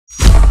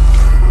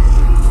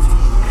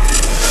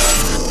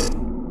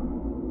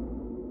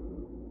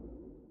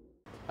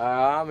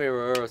I'm here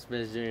with Errol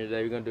Spence Jr.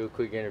 today. We're going to do a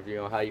quick interview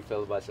on how you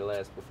felt about your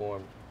last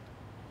performance.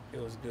 It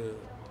was good.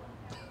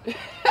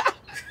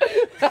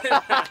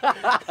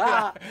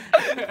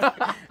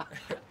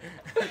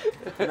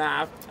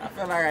 Nah, I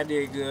felt like I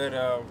did good.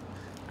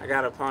 I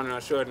got an opponent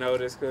on short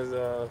notice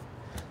because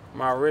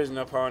my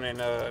original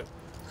opponent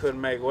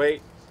couldn't make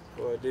weight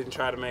or didn't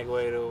try to make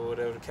weight or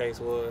whatever the case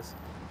was.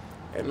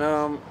 And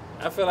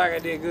I feel like I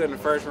did good in the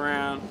first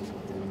round.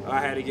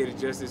 I had to get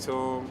adjusted to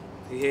him.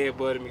 He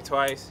headbutted me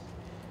twice.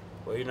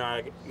 Well, you know,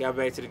 I got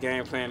back to the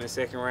game plan in the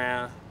second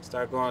round,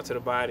 started going to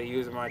the body,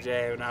 using my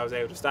jab, and I was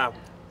able to stop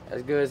him.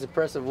 That's good. It's an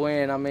impressive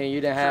win. I mean,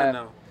 you didn't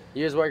have...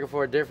 You was working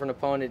for a different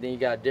opponent, then you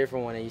got a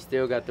different one, and you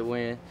still got the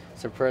win.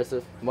 It's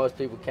impressive. Most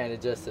people can't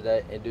adjust to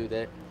that and do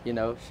that. You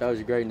know, shows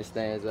your greatness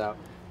stands out.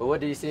 But what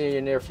do you see in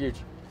your near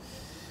future?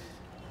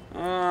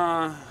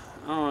 I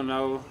don't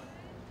know.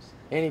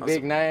 Any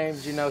big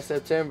names? You know,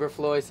 September,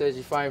 Floyd says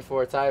you're fighting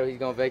for a title. He's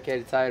going to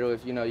vacate the title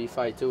if, you know, you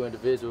fight two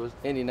individuals.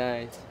 Any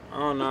names? I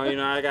don't know. You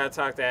know, I got to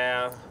talk to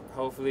Al.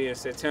 Hopefully in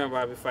September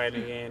I'll be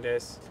fighting again.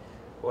 That's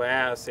what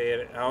Al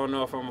said. I don't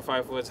know if I'm going to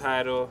fight for a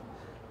title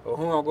or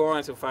who I'm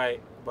going to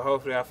fight, but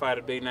hopefully I'll fight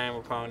a big name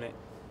opponent.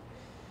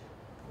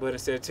 But in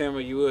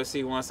September, you will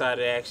see one side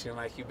of the action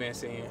like you've been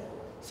seeing.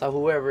 So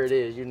whoever it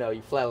is, you know,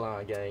 you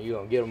flatline game, you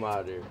going to get him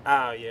out of there.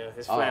 Oh, yeah.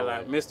 It's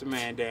flatline. Mr.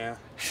 Man down.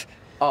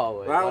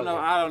 Always. But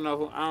I don't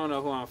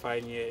know who I'm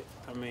fighting yet.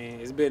 I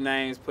mean, it's been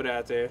names put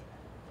out there.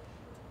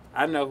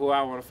 I know who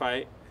I want to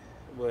fight,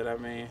 but I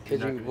mean.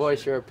 Could you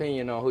voice your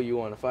opinion on who you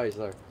want to fight,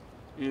 sir?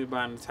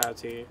 Anybody in the top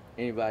 10.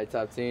 Anybody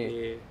top 10?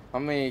 Yeah. I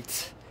mean,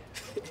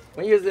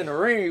 when you was in the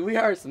ring, we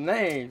heard some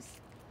names.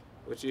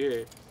 What you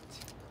hear?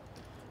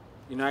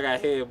 You know, I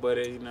got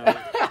headbutted, you know.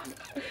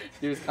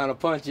 You was kind of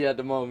punchy at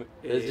the moment.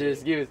 Yeah. That's your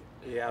excuse.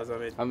 Yeah, I was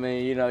on it. I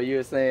mean, you know, you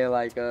were saying,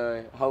 like,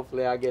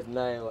 hopefully I get the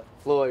name, like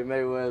Floyd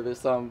Mayweather or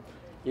some,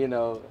 you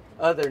know,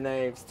 other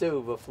names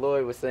too. But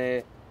Floyd was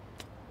saying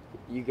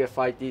you could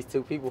fight these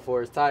two people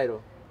for his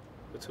title.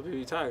 What two people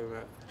you talking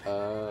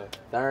about?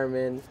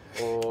 Thurman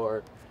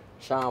or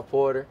Shawn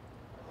Porter.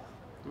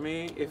 I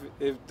mean, if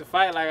the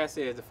fight, like I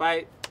said, the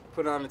fight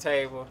put on the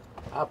table.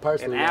 I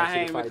personally want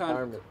you to fight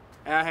Thurman.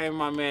 Al had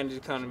my manager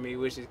come to me,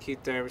 which is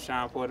Keith Thurman,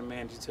 Shawn Porter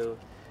manager too.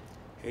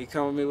 He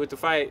come with me with the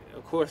fight,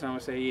 of course I'm going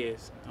to say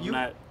yes. I'm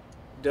not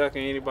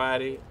ducking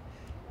anybody.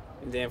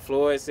 And then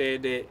Floyd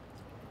said that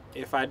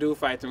if I do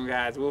fight them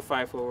guys, we'll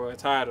fight for a world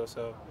title.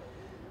 So,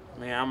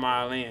 man, I'm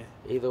all in.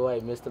 Either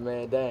way, Mr.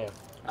 Man down.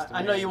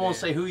 I know you won't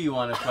say who you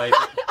want to fight.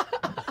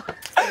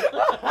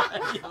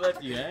 He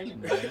left you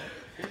hanging, man.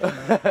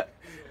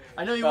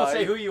 I know you won't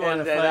say who you want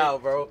to fight.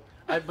 Out, bro.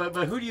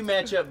 But who do you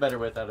match up better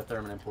with out of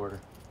Thurman and Porter?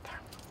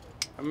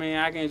 I mean,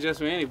 I can adjust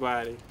with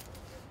anybody.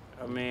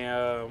 I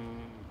mean,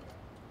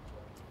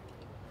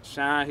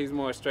 Shawn, he's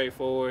more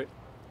straightforward.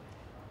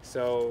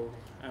 So,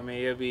 I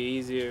mean, it'll be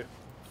easier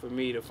for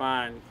me to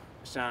find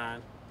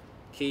Shawn.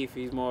 Keith,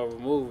 he's more of a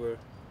mover.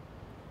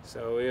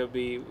 So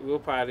we'll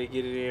probably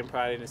get it in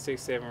probably in the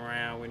 6th, 7th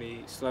round when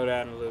he slow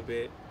down a little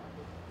bit.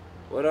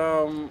 But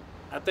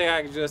I think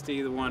I can adjust to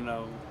either one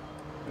of them.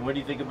 And what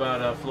do you think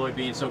about Floyd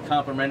being so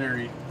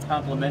complimentary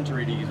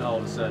to you all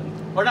of a sudden?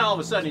 Or not all of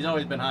a sudden, he's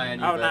always been high on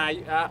you.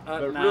 Oh,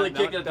 but really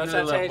kicking it to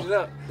another level. Don't try to change it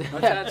up.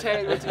 Don't try to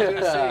change what you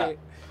just said.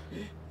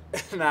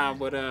 Nah,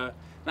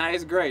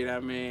 it's great. I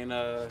mean,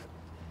 to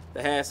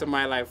have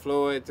somebody like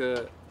Floyd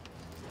to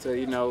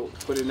you know,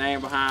 put a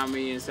name behind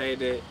me and say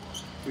that,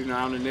 you know,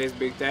 I'm the next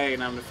big thing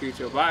and I'm the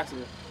future of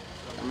boxing.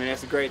 I mean,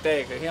 that's a great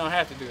thing because he don't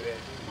have to do that.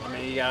 I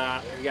mean, he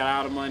got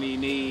all the money he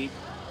needs.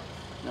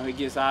 You know, he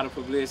gets all the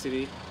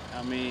publicity.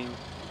 I mean,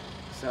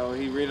 so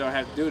he really don't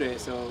have to do that.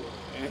 So,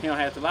 and he don't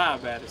have to lie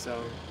about it.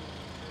 So,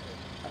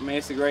 I mean,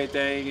 it's a great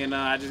thing, and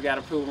I just got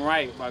to prove him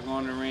right by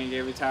going to the ring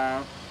every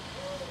time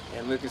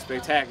and looking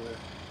spectacular.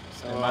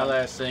 So, and my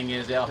last thing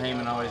is, Al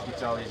Heyman always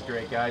gets all these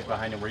great guys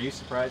behind him. Were you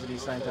surprised that he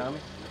signed Tommy?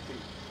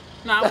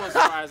 No, I wasn't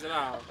surprised at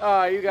all.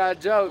 Oh, you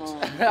got jokes.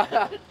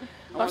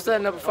 I'm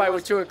setting up a fight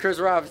with you and Chris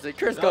Robinson.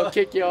 Chris gonna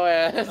kick your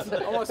ass.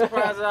 I wasn't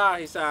surprised at all.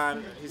 He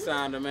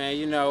signed him, man.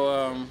 You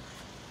know,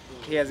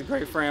 he has a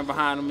great friend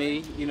behind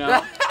me. You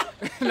know.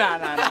 Nah.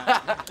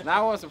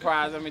 I wasn't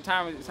surprised. I mean,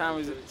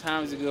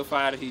 Tommy's a good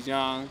fighter. He's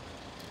young,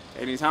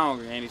 and he's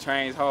hungry, and he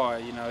trains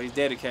hard. You know, he's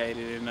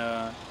dedicated,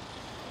 and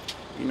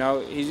you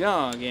know, he's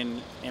young,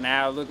 and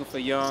Al looking for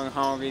young,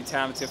 hungry,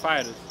 talented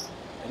fighters,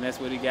 and that's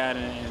what he got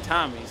in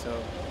Tommy.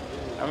 So,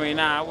 I mean,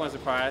 nah, I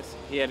wasn't surprised.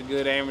 He had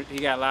he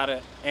got a lot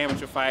of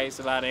amateur fights,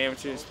 a lot of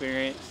amateur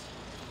experience,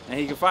 and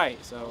he can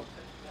fight. So,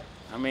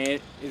 I mean,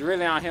 it's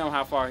really on him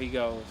how far he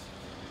goes.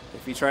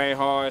 If he train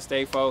hard,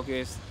 stay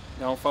focused,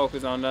 don't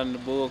focus on none of the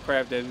bull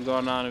crap that's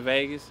going on in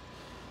Vegas,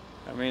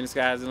 I mean, the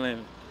sky's the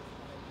limit.